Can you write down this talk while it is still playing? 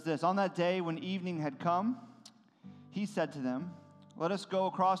This, on that day when evening had come, he said to them, "Let us go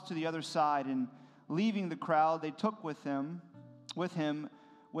across to the other side." And leaving the crowd, they took with them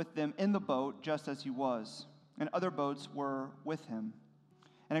in the boat, just as he was, and other boats were with him.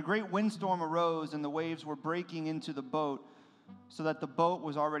 And a great windstorm arose, and the waves were breaking into the boat, so that the boat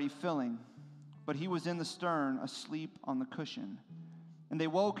was already filling. But he was in the stern, asleep on the cushion. And they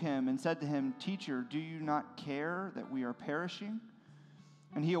woke him and said to him, "Teacher, do you not care that we are perishing?"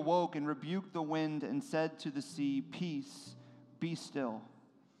 And he awoke and rebuked the wind and said to the sea, "Peace, be still."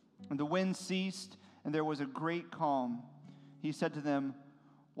 And the wind ceased, and there was a great calm. He said to them,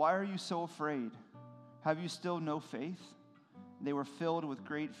 "Why are you so afraid? Have you still no faith?" They were filled with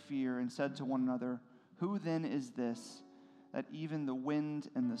great fear and said to one another, "Who then is this, that even the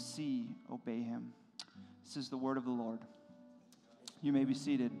wind and the sea obey him?" This is the word of the Lord. You may be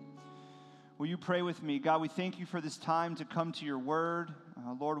seated. Will you pray with me? God, we thank you for this time to come to your word.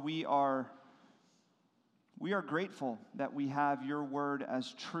 Lord, we are grateful that we have your word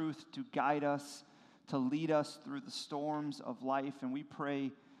as truth to guide us, to lead us through the storms of life. And we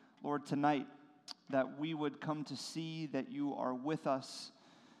pray, Lord, tonight that we would come to see that you are with us,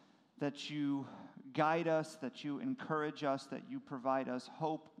 that you guide us, that you encourage us, that you provide us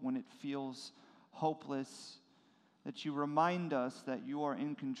hope when it feels hopeless, that you remind us that you are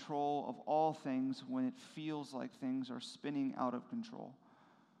in control of all things when it feels like things are spinning out of control.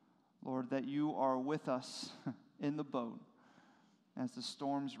 Lord, that you are with us in the boat as the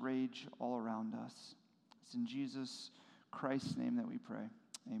storms rage all around us. It's in Jesus Christ's name that we pray.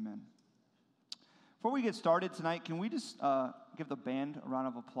 Amen. Before we get started tonight, can we just give the band a round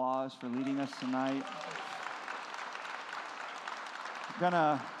of applause for leading us tonight?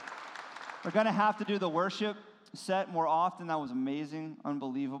 We're gonna have to do the worship set more often. That was amazing,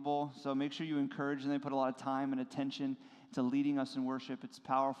 unbelievable. So make sure you encourage them. They put a lot of time and attention to leading us in worship. It's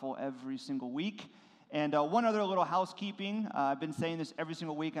powerful every single week. And one other little housekeeping. I've been saying this every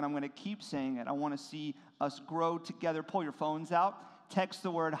single week, and I'm going to keep saying it. I want to see us grow together. Pull your phones out. Text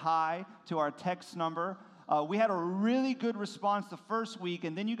the word "hi" to our text number. We had a really good response the first week,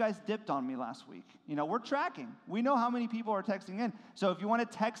 and then you guys dipped on me last week. You know, we're tracking. We know how many people are texting in. So if you want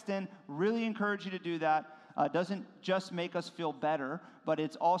to text in, really encourage you to do that. Doesn't just make us feel better, but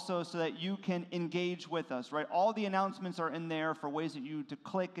it's also so that you can engage with us, right? All the announcements are in there for ways that you to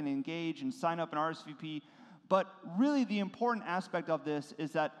click and engage and sign up in RSVP. But really the important aspect of this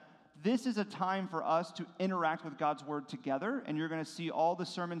is that this is a time for us to interact with God's word together, and you're going to see all the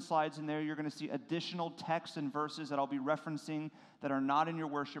sermon slides in there. You're going to see additional texts and verses that I'll be referencing that are not in your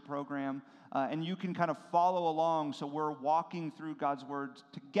worship program, and you can kind of follow along. So we're walking through God's word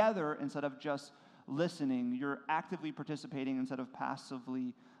together instead of just listening. You're actively participating instead of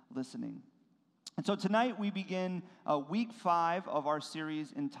passively listening. And so tonight we begin week 5 of our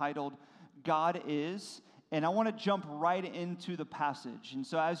series entitled God Is. And I want to jump right into the passage. And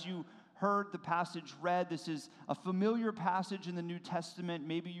so as you heard the passage read, this is a familiar passage in the New Testament.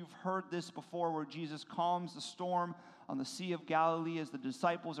 Maybe you've heard this before, where Jesus calms the storm on the Sea of Galilee as the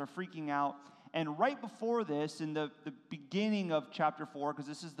disciples are freaking out. And right before this, in the beginning of chapter 4, because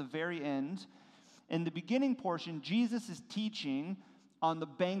this is the very end, in the beginning portion, Jesus is teaching on the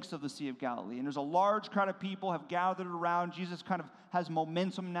banks of the Sea of Galilee. And there's a large crowd of people have gathered around. Jesus kind of has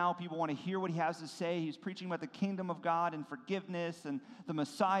momentum now. People want to hear what he has to say. He's preaching about the kingdom of God and forgiveness, and the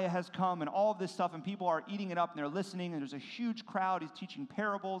Messiah has come, and all of this stuff. And people are eating it up, and they're listening, and there's a huge crowd. He's teaching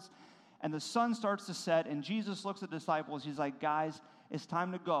parables. And the sun starts to set, and Jesus looks at the disciples. He's like, "Guys, it's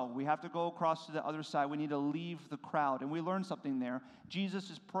time to go. We have to go across to the other side. We need to leave the crowd." And we learned something there. Jesus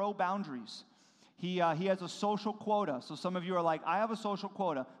is pro-boundaries. He has a social quota. So some of you are like, "I have a social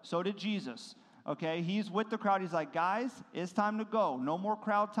quota." So did Jesus. Okay, he's with the crowd. He's like, "Guys, it's time to go. No more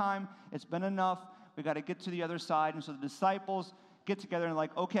crowd time. It's been enough. We got to get to the other side." And so the disciples get together and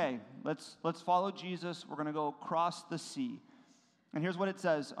like, "Okay, let's follow Jesus. We're going to go across the sea." And here's what it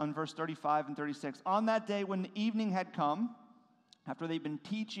says on verse 35 and 36. On that day when the evening had come, after they'd been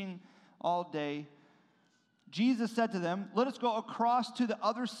teaching all day, Jesus said to them, "Let us go across to the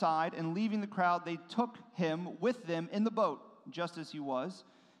other side." And leaving the crowd, they took him with them in the boat, just as he was,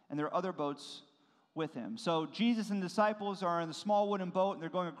 and there are other boats with him. So Jesus and the disciples are in the small wooden boat, and they're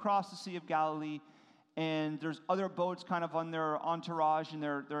going across the Sea of Galilee, and there's other boats kind of on their entourage, and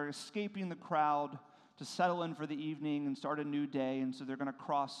they're escaping the crowd to settle in for the evening and start a new day, and so they're going to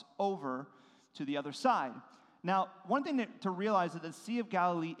cross over to the other side. Now, one thing to realize is that the Sea of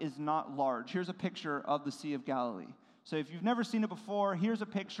Galilee is not large. Here's a picture of the Sea of Galilee. So if you've never seen it before, here's a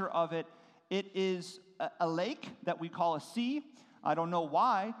picture of it. It is a lake that we call a sea. I don't know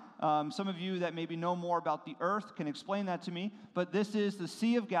why. Some of you that maybe know more about the earth can explain that to me. But this is the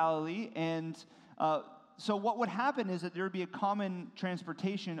Sea of Galilee. And so what would happen is that there would be a common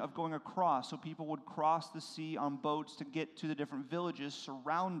transportation of going across. So people would cross the sea on boats to get to the different villages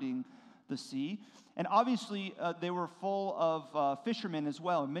surrounding the sea. And obviously, they were full of fishermen as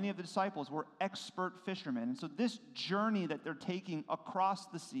well. And many of the disciples were expert fishermen. And so this journey that they're taking across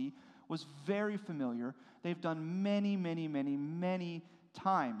the sea was very familiar. They've done many, many, many, many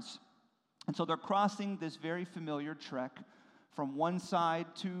times. And so they're crossing this very familiar trek from one side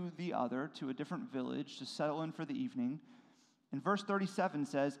to the other, to a different village to settle in for the evening. And verse 37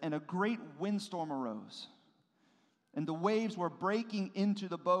 says, "And a great windstorm arose, and the waves were breaking into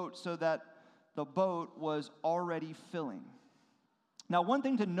the boat so that the boat was already filling." Now, one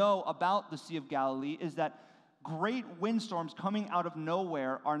thing to know about the Sea of Galilee is that great windstorms coming out of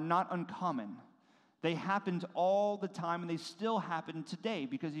nowhere are not uncommon. They happened all the time, and they still happen today,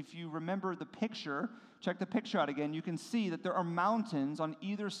 because if you remember the picture, check the picture out again, you can see that there are mountains on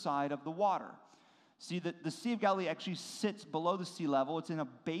either side of the water. See, the Sea of Galilee actually sits below the sea level. It's in a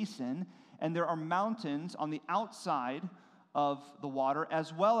basin, and there are mountains on the outside of the water,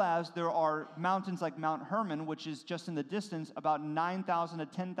 as well as there are mountains like Mount Hermon, which is just in the distance, about 9,000 to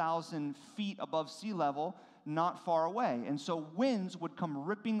 10,000 feet above sea level, not far away. And so winds would come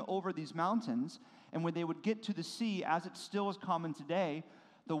ripping over these mountains, and when they would get to the sea, as it still is common today,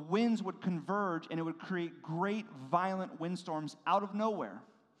 the winds would converge, and it would create great, violent windstorms out of nowhere.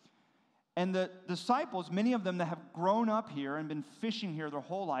 And the disciples, many of them that have grown up here and been fishing here their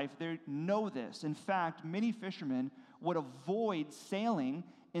whole life, they know this. In fact, many fishermen would avoid sailing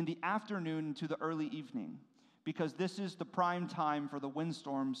in the afternoon into the early evening, because this is the prime time for the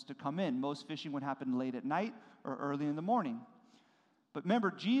windstorms to come in. Most fishing would happen late at night or early in the morning. But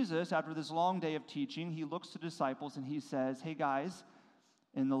remember, Jesus, after this long day of teaching, he looks to the disciples and he says, "Hey guys,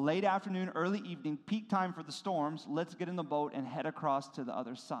 in the late afternoon, early evening, peak time for the storms, let's get in the boat and head across to the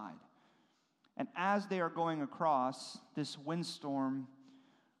other side." And as they are going across, this windstorm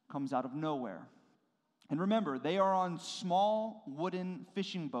comes out of nowhere. And remember, they are on small wooden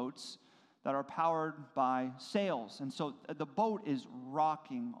fishing boats that are powered by sails. And so the boat is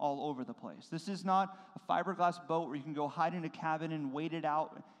rocking all over the place. This is not a fiberglass boat where you can go hide in a cabin and wait it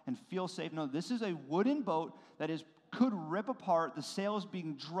out and feel safe. No, this is a wooden boat that could rip apart. The sails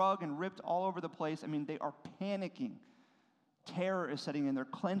being dragged and ripped all over the place. I mean, they are panicking. Terror is setting in. They're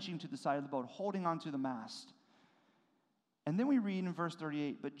clenching to the side of the boat, holding onto the mast. And then we read in verse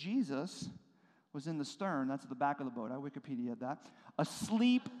 38, "But Jesus was in the stern," that's at the back of the boat, I Wikipedia'd that,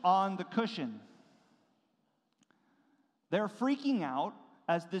 "asleep on the cushion." They're freaking out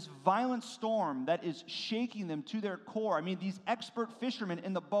as this violent storm that is shaking them to their core. I mean, these expert fishermen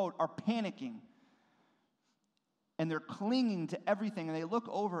in the boat are panicking. And they're clinging to everything, and they look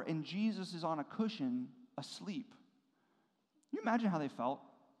over, and Jesus is on a cushion asleep. Can you imagine how they felt?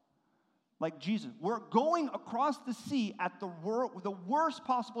 Like, Jesus, we're going across the sea at the worst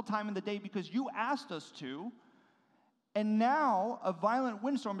possible time in the day because you asked us to, and now a violent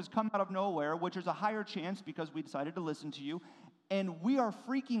windstorm has come out of nowhere, which is a higher chance because we decided to listen to you, and we are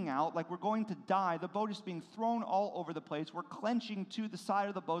freaking out like we're going to die. The boat is being thrown all over the place. We're clenching to the side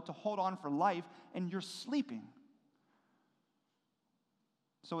of the boat to hold on for life, and you're sleeping.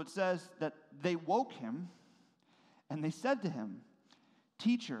 So it says that they woke him, and they said to him,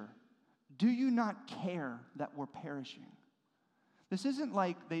 "Teacher, do you not care that we're perishing?" This isn't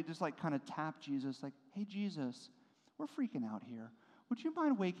like they just kind of tap Jesus, like, "Hey, Jesus, we're freaking out here. Would you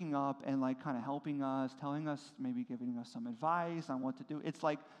mind waking up and kind of helping us, telling us, maybe giving us some advice on what to do?" It's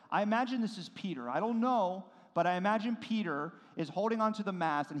like, I imagine this is Peter. I don't know, but I imagine Peter is holding onto the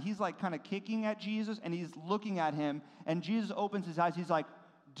mast, and he's kind of kicking at Jesus, and he's looking at him, and Jesus opens his eyes. He's like,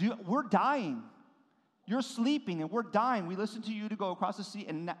 "We're dying. You're sleeping, and we're dying. We listened to you to go across the sea,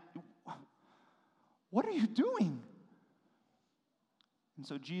 and now, what are you doing?" And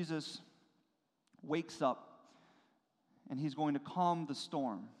so Jesus wakes up, and he's going to calm the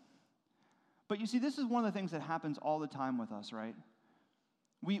storm. But you see, this is one of the things that happens all the time with us, right?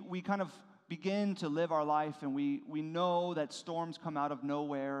 We kind of begin to live our life, and we know that storms come out of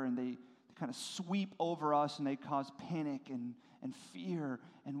nowhere, and they kind of sweep over us, and they cause panic and fear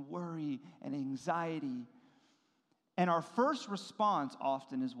and worry and anxiety. And our first response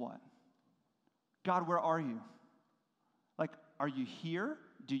often is what? "God, where are you? Are you here?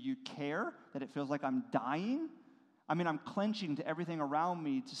 Do you care that it feels like I'm dying? I mean, I'm clenching to everything around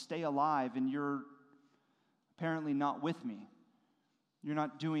me to stay alive, and you're apparently not with me. You're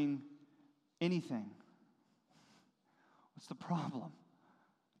not doing anything. What's the problem?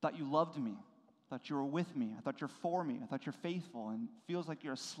 I thought you loved me. thought you were with me. I thought you're for me. I thought you're faithful. And it feels like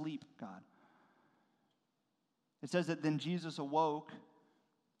you're asleep, God. It says that then Jesus awoke,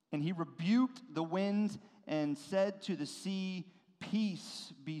 and he rebuked the wind and said to the sea,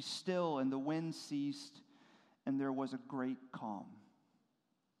 "Peace, be still." And the wind ceased, and there was a great calm.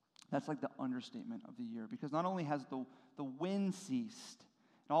 That's like the understatement of the year, because not only has the wind ceased,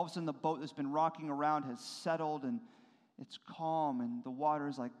 and all of a sudden the boat that's been rocking around has settled, and it's calm, and the water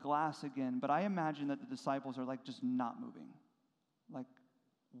is like glass again, but I imagine that the disciples are like just not moving. Like,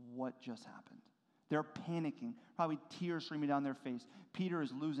 what just happened? They're panicking, probably tears streaming down their face. Peter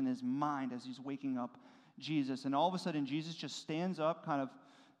is losing his mind as he's waking up Jesus. And all of a sudden, Jesus just stands up kind of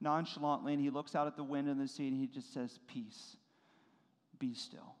nonchalantly, and he looks out at the wind and the sea, and he just says, "Peace, be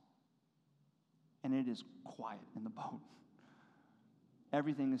still." And it is quiet in the boat.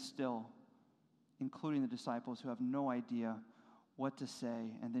 Everything is still, including the disciples who have no idea what to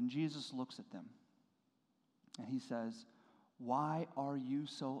say. And then Jesus looks at them, and he says, "Why are you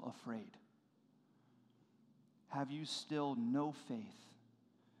so afraid? Have you still no faith?"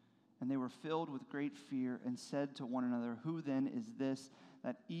 And they were filled with great fear and said to one another, "Who then is this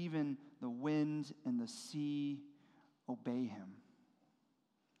that even the wind and the sea obey him?"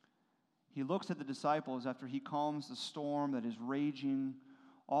 He looks at the disciples after he calms the storm that is raging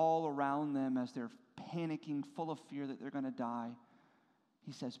all around them as they're panicking, full of fear that they're going to die.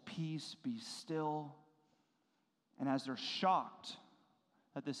 He says, "Peace, be still." And as they're shocked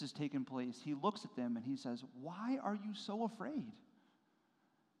that this has taken place, he looks at them and he says, "Why are you so afraid?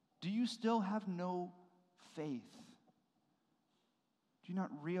 Do you still have no faith? Do you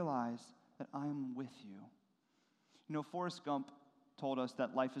not realize that I am with you?" You know, Forrest Gump told us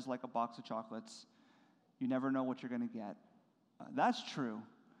that life is like a box of chocolates. You never know what you're going to get. That's true.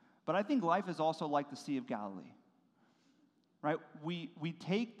 But I think life is also like the Sea of Galilee. Right? We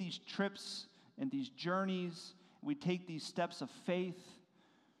take these trips and these journeys, we take these steps of faith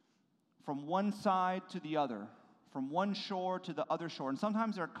from one side to the other, from one shore to the other shore. And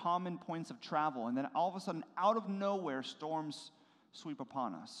sometimes there are common points of travel, and then all of a sudden, out of nowhere, storms sweep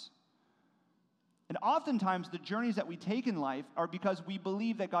upon us. And oftentimes, the journeys that we take in life are because we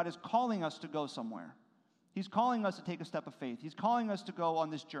believe that God is calling us to go somewhere. He's calling us to take a step of faith. He's calling us to go on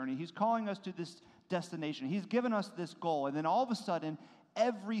this journey. He's calling us to this destination. He's given us this goal. And then all of a sudden,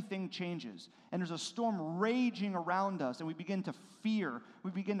 everything changes. And there's a storm raging around us, and we begin to fear.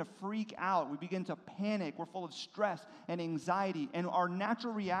 We begin to freak out. We begin to panic. We're full of stress and anxiety. And our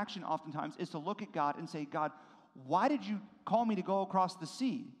natural reaction oftentimes is to look at God and say, "God, why did you call me to go across the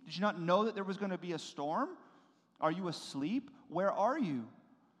sea? Did you not know that there was going to be a storm? Are you asleep? Where are you?"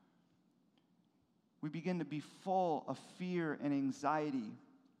 We begin to be full of fear and anxiety.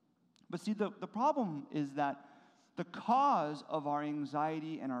 But see, the problem is that the cause of our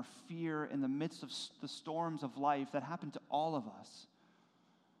anxiety and our fear in the midst of the storms of life that happen to all of us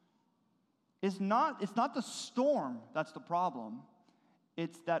it's not the storm that's the problem.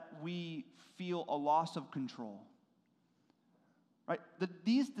 It's that we feel a loss of control. Right?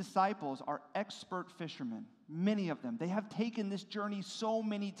 These disciples are expert fishermen, many of them. They have taken this journey so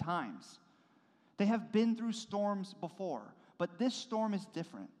many times. They have been through storms before, but this storm is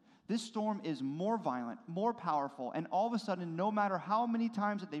different. This storm is more violent, more powerful, and all of a sudden, no matter how many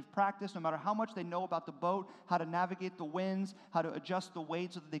times that they've practiced, no matter how much they know about the boat, how to navigate the winds, how to adjust the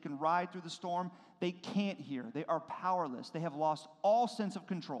weight so that they can ride through the storm, they can't hear. They are powerless. They have lost all sense of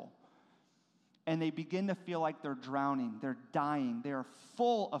control. And they begin to feel like they're drowning, they're dying, they are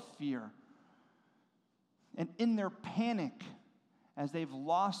full of fear. And in their panic, as they've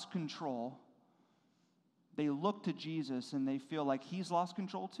lost control, they look to Jesus and they feel like he's lost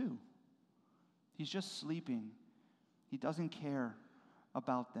control too. He's just sleeping. He doesn't care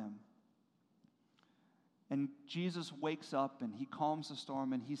about them. And Jesus wakes up and he calms the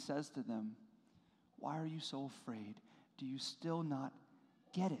storm and he says to them, "Why are you so afraid? Do you still not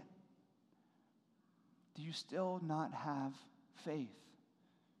get it? Do you still not have faith?"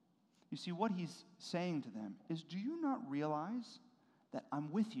 You see, what he's saying to them is, do you not realize that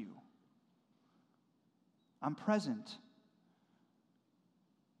I'm with you? I'm present.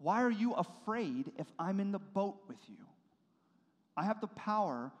 Why are you afraid if I'm in the boat with you? I have the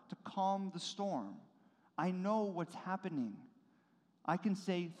power to calm the storm. I know what's happening. I can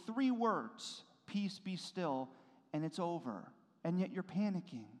say 3 words, "Peace, be still," and it's over. And yet you're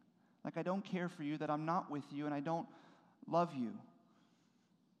panicking. Like I don't care for you, that I'm not with you, and I don't love you.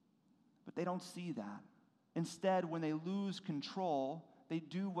 But they don't see that. Instead, when they lose control, they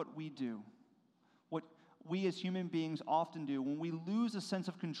do what we do. What we as human beings often do. When we lose a sense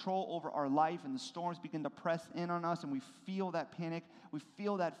of control over our life and the storms begin to press in on us and we feel that panic, we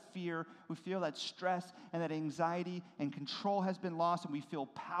feel that fear, we feel that stress and that anxiety, and control has been lost, and we feel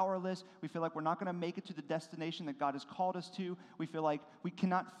powerless. We feel like we're not going to make it to the destination that God has called us to. We feel like we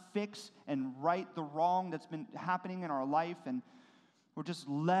cannot fix and right the wrong that's been happening in our life, and we're just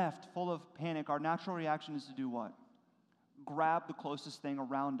left full of panic. Our natural reaction is to do what? Grab the closest thing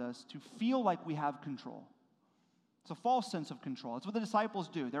around us to feel like we have control. It's a false sense of control. It's what the disciples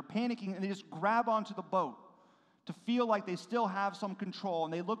do. They're panicking, and they just grab onto the boat to feel like they still have some control.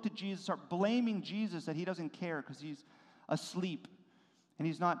 And they look to Jesus, start blaming Jesus that he doesn't care because he's asleep and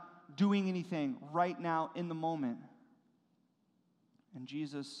he's not doing anything right now in the moment. And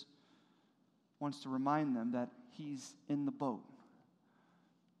Jesus wants to remind them that he's in the boat.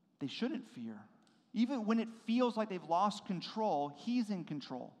 They shouldn't fear. Even when it feels like they've lost control, he's in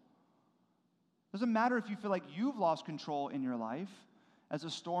control. Doesn't matter if you feel like you've lost control in your life as the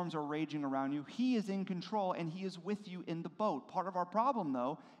storms are raging around you. He is in control, and he is with you in the boat. Part of our problem,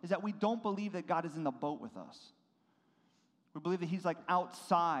 though, is that we don't believe that God is in the boat with us. We believe that he's like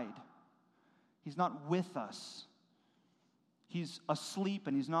outside. He's not with us. He's asleep,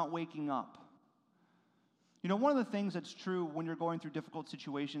 and he's not waking up. You know, one of the things that's true when you're going through difficult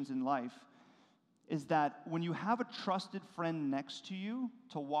situations in life is that when you have a trusted friend next to you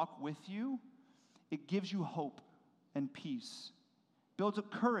to walk with you, it gives you hope and peace. Builds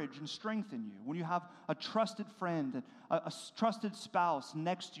up courage and strength in you. When you have a trusted friend, a trusted spouse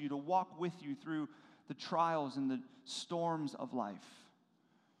next to you to walk with you through the trials and the storms of life,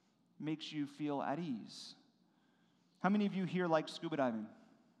 it makes you feel at ease. How many of you here like scuba diving?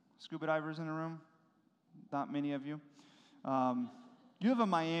 Scuba divers in the room? Not many of you. You live in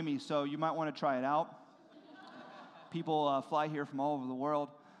Miami, so you might want to try it out. People fly here from all over the world.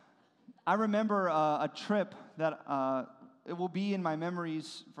 I remember a trip that it will be in my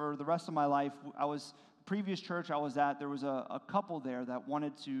memories for the rest of my life. Previous church I was at, there was a couple there that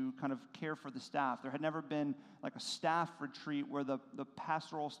wanted to kind of care for the staff. There had never been like a staff retreat where the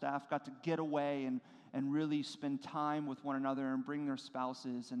pastoral staff got to get away and really spend time with one another and bring their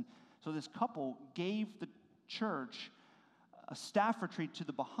spouses. And so this couple gave the church a staff retreat to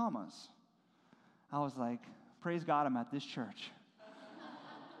the Bahamas. I was like, praise God, I'm at this church.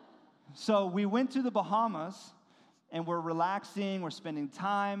 So we went to the Bahamas, and we're relaxing, we're spending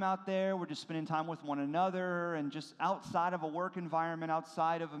time out there, we're just spending time with one another, and just outside of a work environment,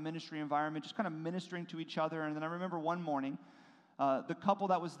 outside of a ministry environment, just kind of ministering to each other. And then I remember one morning, the couple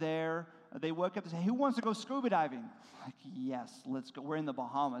that was there, they woke up and said, who wants to go scuba diving? I'm like, yes, let's go. We're in the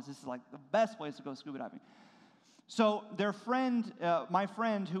Bahamas. This is like the best place to go scuba diving. So their friend, my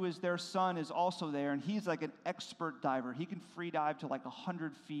friend, who is their son, is also there, and he's like an expert diver. He can free dive to like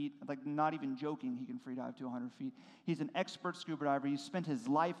 100 feet, like not even joking, he can free dive to 100 feet. He's an expert scuba diver. He's spent his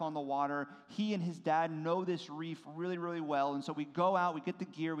life on the water. He and his dad know this reef really, really well, and so we go out, we get the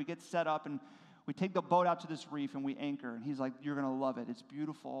gear, we get set up, and we take the boat out to this reef, and we anchor. And he's like, you're going to love it. It's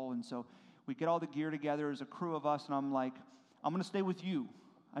beautiful. And so we get all the gear together as a crew of us, and I'm like, I'm going to stay with you.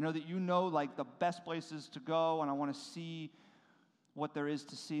 I know that you know, like, the best places to go, and I want to see what there is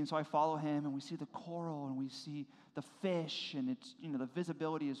to see. And so I follow him, and we see the coral, and we see the fish, and it's, you know, the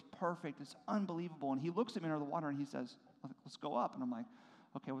visibility is perfect. It's unbelievable. And he looks at me under the water, and he says, let's go up. And I'm like,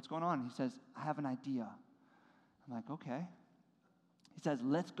 okay, what's going on? And he says, I have an idea. I'm like, okay. He says,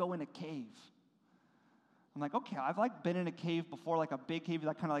 let's go in a cave. I'm like, okay, I've like been in a cave before, like a big cave, you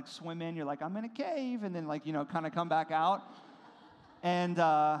like kind of like swim in. You're like, I'm in a cave, and then like, you know, kind of come back out. And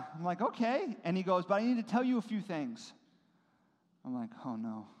I'm like, okay. And he goes, but I need to tell you a few things. I'm like, oh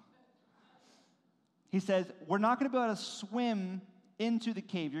no. He says, we're not going to be able to swim into the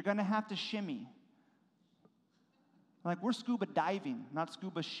cave. You're going to have to shimmy. I'm like, we're scuba diving, not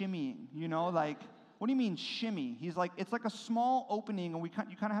scuba shimmying, you know, like, what do you mean shimmy? He's like, it's like a small opening, and you kind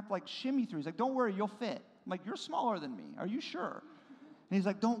of have to like shimmy through. He's like, don't worry, you'll fit. I'm like, you're smaller than me. Are you sure? And he's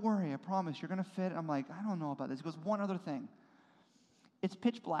like, don't worry, I promise, you're going to fit. I'm like, I don't know about this. He goes, one other thing. It's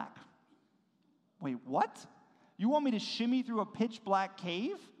pitch black. Wait, what? You want me to shimmy through a pitch black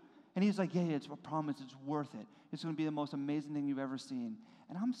cave? And he's like, yeah, it's a promise, it's worth it. It's going to be the most amazing thing you've ever seen.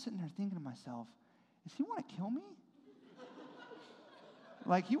 And I'm sitting there thinking to myself, does he want to kill me?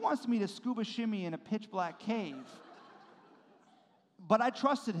 Like, he wants me to scuba shimmy in a pitch black cave. But I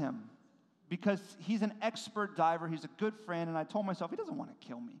trusted him because he's an expert diver. He's a good friend. And I told myself, he doesn't want to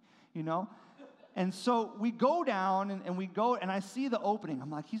kill me, you know? And so we go down, and we go, and I see the opening. I'm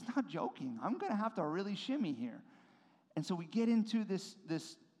like, he's not joking. I'm going to have to really shimmy here. And so we get into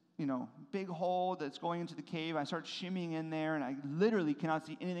this big hole that's going into the cave. I start shimmying in there, and I literally cannot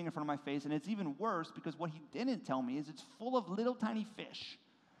see anything in front of my face. And it's even worse because what he didn't tell me is it's full of little tiny fish.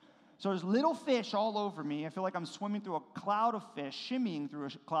 So there's little fish all over me. I feel like I'm swimming through a cloud of fish, shimmying through a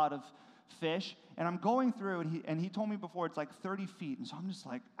cloud of fish, and I'm going through, and he told me before it's like 30 feet. And so I'm just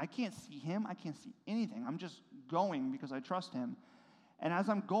like, I can't see him. I can't see anything. I'm just going because I trust him. And as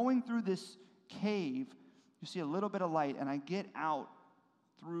I'm going through this cave, you see a little bit of light, and I get out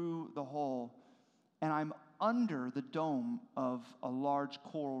through the hole, and I'm under the dome of a large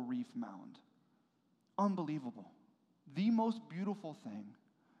coral reef mound. Unbelievable. The most beautiful thing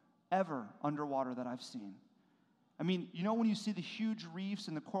ever underwater that I've seen. I mean, when you see the huge reefs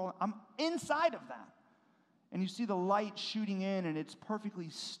and the coral, I'm inside of that. And you see the light shooting in, and it's perfectly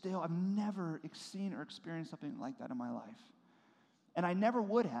still. I've never seen or experienced something like that in my life. And I never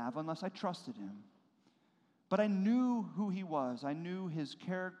would have unless I trusted him. But I knew who he was. I knew his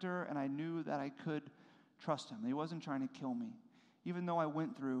character, and I knew that I could trust him. He wasn't trying to kill me, even though I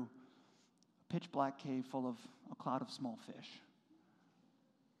went through a pitch-black cave full of a cloud of small fish.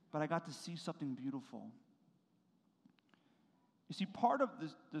 But I got to see something beautiful. You see, part of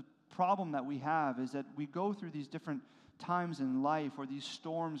the problem that we have is that we go through these different times in life where these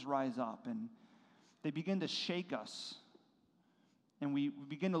storms rise up, and they begin to shake us. And we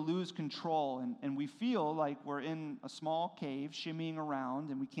begin to lose control, and we feel like we're in a small cave shimmying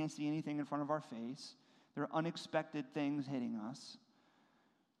around, and we can't see anything in front of our face. There are unexpected things hitting us.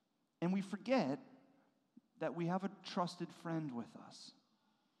 And we forget that we have a trusted friend with us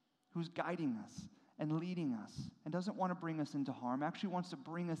who's guiding us and leading us and doesn't want to bring us into harm, actually wants to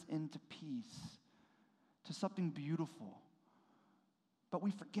bring us into peace, to something beautiful. But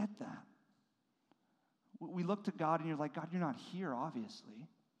we forget that. We look to God, and you're like, God, you're not here, obviously,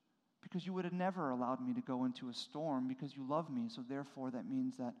 because you would have never allowed me to go into a storm because you love me. So therefore, that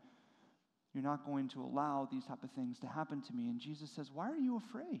means that you're not going to allow these type of things to happen to me. And Jesus says, why are you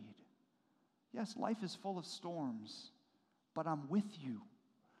afraid? Yes, life is full of storms, but I'm with you.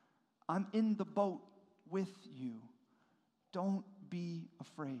 I'm in the boat with you. Don't be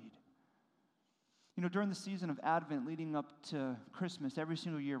afraid. During the season of Advent leading up to Christmas, every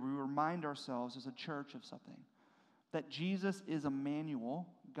single year, we remind ourselves as a church of something, that Jesus is Emmanuel,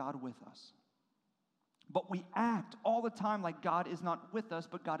 God with us. But we act all the time like God is not with us,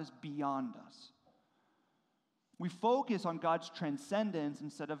 but God is beyond us. We focus on God's transcendence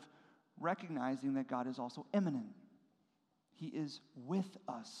instead of recognizing that God is also immanent. He is with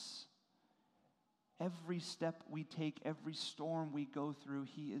us. Every step we take, every storm we go through,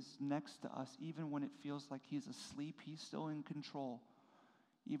 he is next to us. Even when it feels like he's asleep, he's still in control.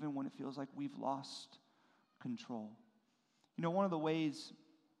 Even when it feels like we've lost control. One of the ways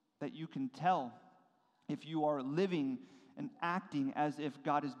that you can tell if you are living and acting as if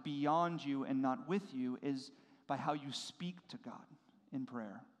God is beyond you and not with you is by how you speak to God in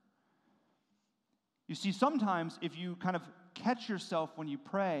prayer. You see, sometimes if you kind of catch yourself when you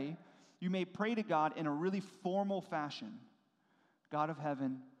pray, you may pray to God in a really formal fashion. God of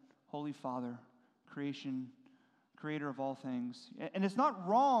heaven, Holy Father, creator of all things. And it's not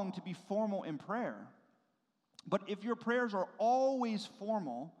wrong to be formal in prayer. But if your prayers are always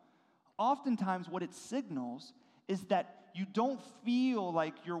formal, oftentimes what it signals is that you don't feel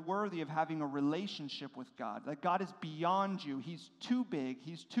like you're worthy of having a relationship with God. That God is beyond you. He's too big.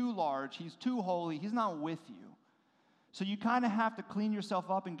 He's too large. He's too holy. He's not with you. So you kind of have to clean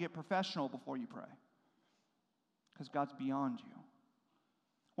yourself up and get professional before you pray, because God's beyond you.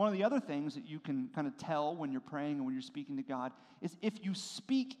 One of the other things that you can kind of tell when you're praying and when you're speaking to God is if you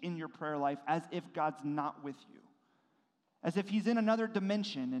speak in your prayer life as if God's not with you, as if he's in another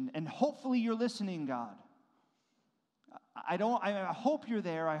dimension, and hopefully you're listening, God. I hope you're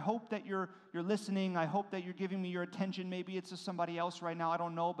there. I hope that you're listening. I hope that you're giving me your attention. Maybe it's to somebody else right now. I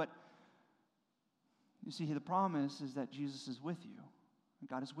don't know, but you see, the promise is that Jesus is with you. And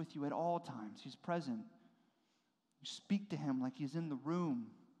God is with you at all times. He's present. You speak to him like he's in the room.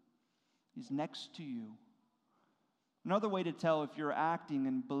 He's next to you. Another way to tell if you're acting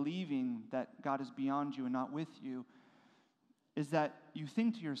and believing that God is beyond you and not with you is that you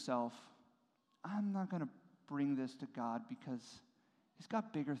think to yourself, I'm not going to bring this to God because he's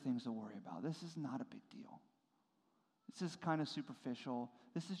got bigger things to worry about. This is not a big deal. This is kind of superficial.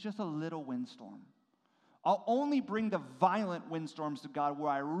 This is just a little windstorm. I'll only bring the violent windstorms to God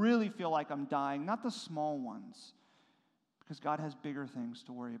where I really feel like I'm dying, not the small ones. Because God has bigger things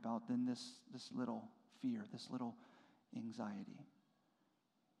to worry about than this little fear, this little anxiety.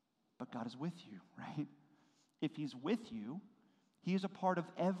 But God is with you, right? If he's with you, he is a part of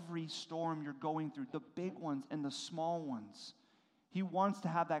every storm you're going through, the big ones and the small ones. He wants to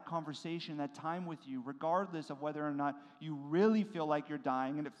have that conversation, that time with you, regardless of whether or not you really feel like you're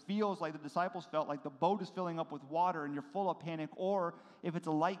dying and it feels like the disciples felt like the boat is filling up with water and you're full of panic, or if it's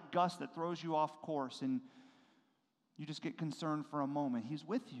a light gust that throws you off course and you just get concerned for a moment. He's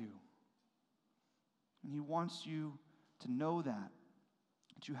with you. And He wants you to know that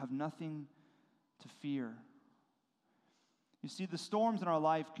you have nothing to fear. You see, the storms in our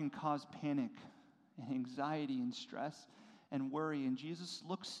life can cause panic and anxiety and stress and worry. And Jesus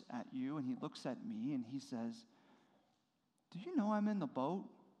looks at you and He looks at me and He says, do you know I'm in the boat?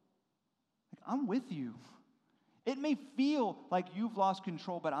 Like, I'm with you. It may feel like you've lost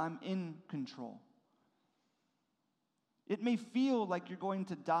control, but I'm in control. It may feel like you're going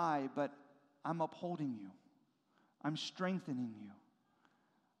to die, but I'm upholding you. I'm strengthening you.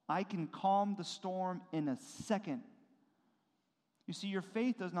 I can calm the storm in a second. You see, your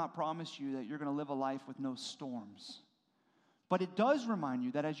faith does not promise you that you're going to live a life with no storms. But it does remind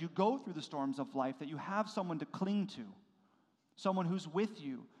you that as you go through the storms of life, that you have someone to cling to, someone who's with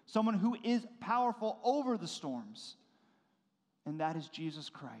you, someone who is powerful over the storms, and that is Jesus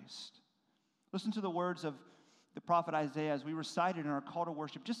Christ. Listen to the words of the prophet Isaiah as we recited in our call to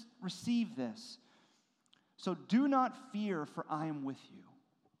worship. Just receive this. So do not fear, for I am with you.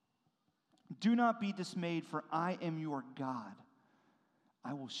 Do not be dismayed, for I am your God.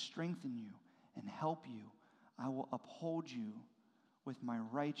 I will strengthen you and help you. I will uphold you with my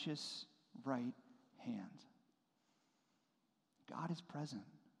righteous right hand. God is present.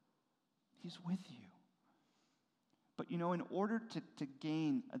 He's with you. But in order to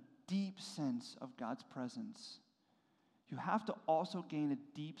gain a deep sense of God's presence, you have to also gain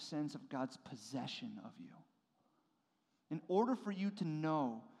a deep sense of God's possession of you. In order for you to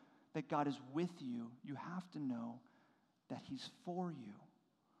know that God is with you, you have to know that He's for you,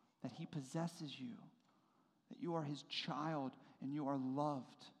 that He possesses you, that you are His child and you are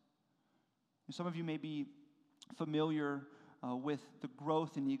loved. And some of you may be familiar with the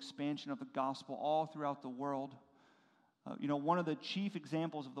growth and the expansion of the gospel all throughout the world. One of the chief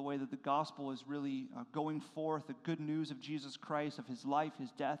examples of the way that the gospel is really going forth, the good news of Jesus Christ, of His life,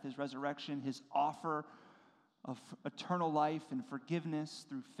 His death, His resurrection, His offer of eternal life and forgiveness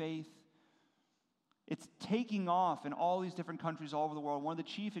through faith. It's taking off in all these different countries all over the world. One of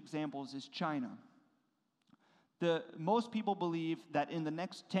the chief examples is China. Most people believe that in the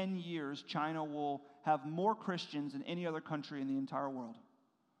next 10 years, China will have more Christians than any other country in the entire world.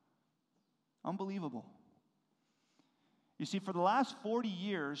 Unbelievable. You see, for the last 40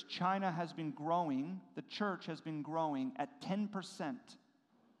 years, China has been growing, the church has been growing at 10%,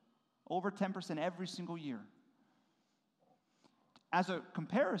 over 10% every single year. As a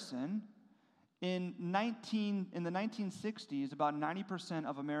comparison, in the 1960s, about 90%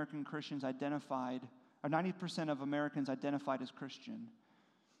 of American Christians identified, or 90% of Americans identified as Christian.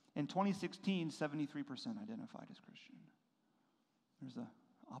 In 2016, 73% identified as Christian. There's the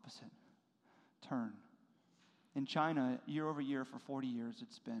opposite turn. In China, year over year for 40 years,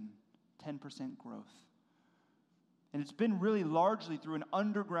 it's been 10% growth. And it's been really largely through an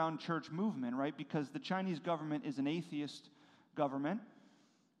underground church movement, right? Because the Chinese government is an atheist government.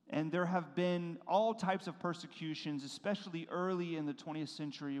 And there have been all types of persecutions, especially early in the 20th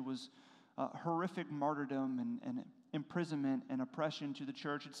century. It was horrific martyrdom and imprisonment and oppression to the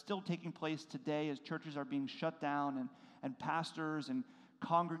church. It's still taking place today as churches are being shut down and pastors and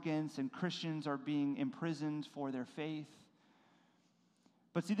congregants and Christians are being imprisoned for their faith.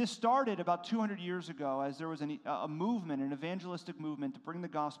 But see, this started about 200 years ago as there was a movement, an evangelistic movement to bring the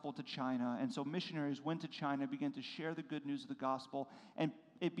gospel to China. And so missionaries went to China, began to share the good news of the gospel, and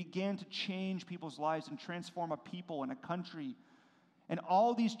it began to change people's lives and transform a people and a country. And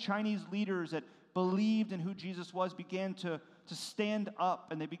all these Chinese leaders that believed in who Jesus was began to stand up,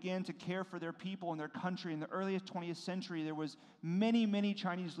 and they began to care for their people and their country. In the earliest 20th century, there was many, many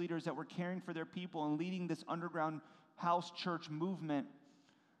Chinese leaders that were caring for their people and leading this underground house church movement.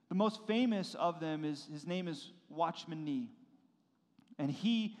 The most famous of them his name is Watchman Nee. And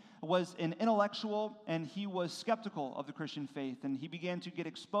he was an intellectual, and he was skeptical of the Christian faith, and he began to get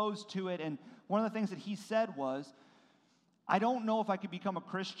exposed to it. And one of the things that he said was, I don't know if I could become a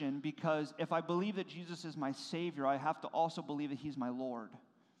Christian, because if I believe that Jesus is my Savior, I have to also believe that He's my Lord.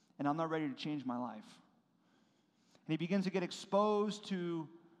 And I'm not ready to change my life. And he begins to get exposed to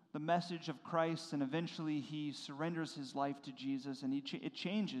the message of Christ, and eventually he surrenders his life to Jesus, and it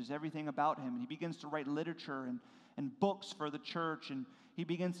changes everything about him. And he begins to write literature and books for the church, and he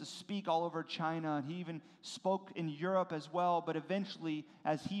begins to speak all over China, and he even spoke in Europe as well. But eventually,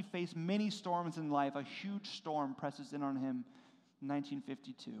 as he faced many storms in life, a huge storm presses in on him in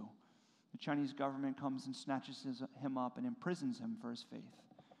 1952. The Chinese government comes and snatches him up and imprisons him for his faith.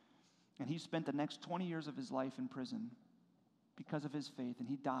 And he spent the next 20 years of his life in prison because of his faith, and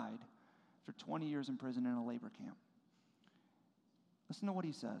he died for 20 years in prison in a labor camp. Listen to what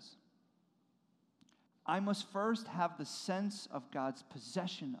he says. I must first have the sense of God's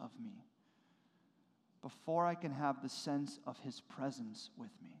possession of me before I can have the sense of his presence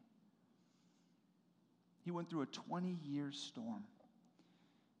with me. He went through a 20-year storm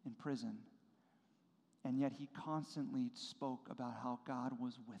in prison, and yet he constantly spoke about how God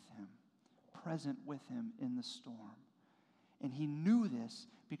was with him, present with him in the storm. And he knew this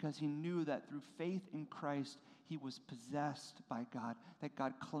because he knew that through faith in Christ, he was possessed by God, that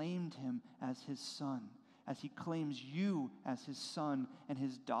God claimed him as his son, as he claims you as his son and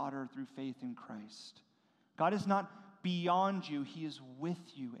his daughter through faith in Christ. God is not beyond you, he is with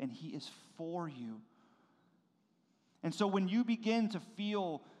you, and he is for you. And so when you begin to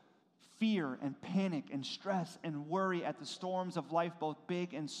feel fear and panic and stress and worry at the storms of life, both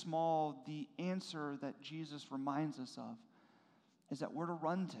big and small, the answer that Jesus reminds us of is that we're to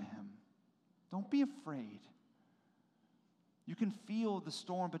run to him. Don't be afraid. You can feel the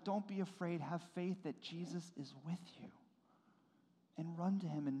storm, but don't be afraid. Have faith that Jesus is with you. And run to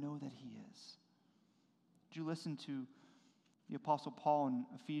him and know that he is. Did you listen to the Apostle Paul in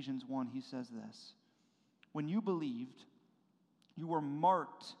Ephesians 1? He says this. When you believed, you were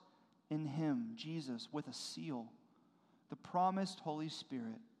marked in him, Jesus, with a seal, the promised Holy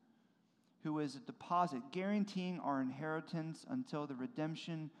Spirit, who is a deposit guaranteeing our inheritance until the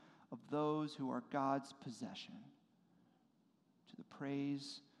redemption of those who are God's possession, to the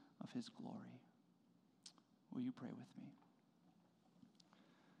praise of his glory. Will you pray with me?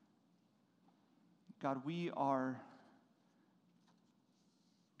 God, we are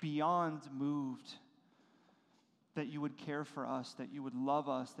beyond moved that you would care for us, that you would love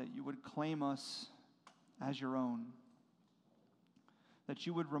us, that you would claim us as your own. That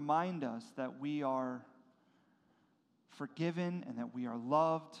you would remind us that we are forgiven and that we are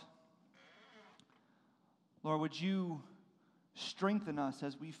loved. Lord, would you strengthen us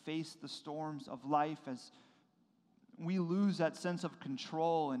as we face the storms of life, as we lose that sense of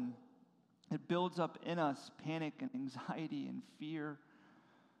control and it builds up in us panic and anxiety and fear.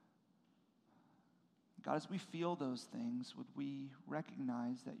 God, as we feel those things, would we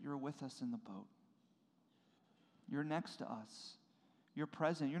recognize that you're with us in the boat? You're next to us. You're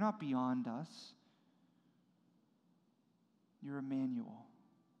present. You're not beyond us. You're Emmanuel,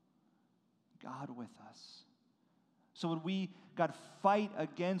 God with us. So would we, God, fight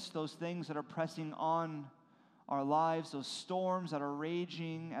against those things that are pressing on our lives, those storms that are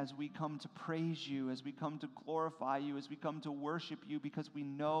raging as we come to praise you, as we come to glorify you, as we come to worship you, because we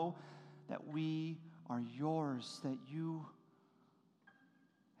know that we are yours, that you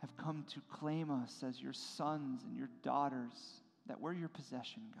have come to claim us as your sons and your daughters, that we're your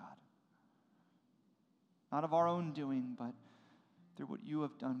possession, God. Not of our own doing, but through what you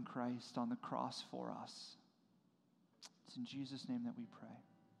have done, Christ, on the cross for us. It's in Jesus' name that we pray.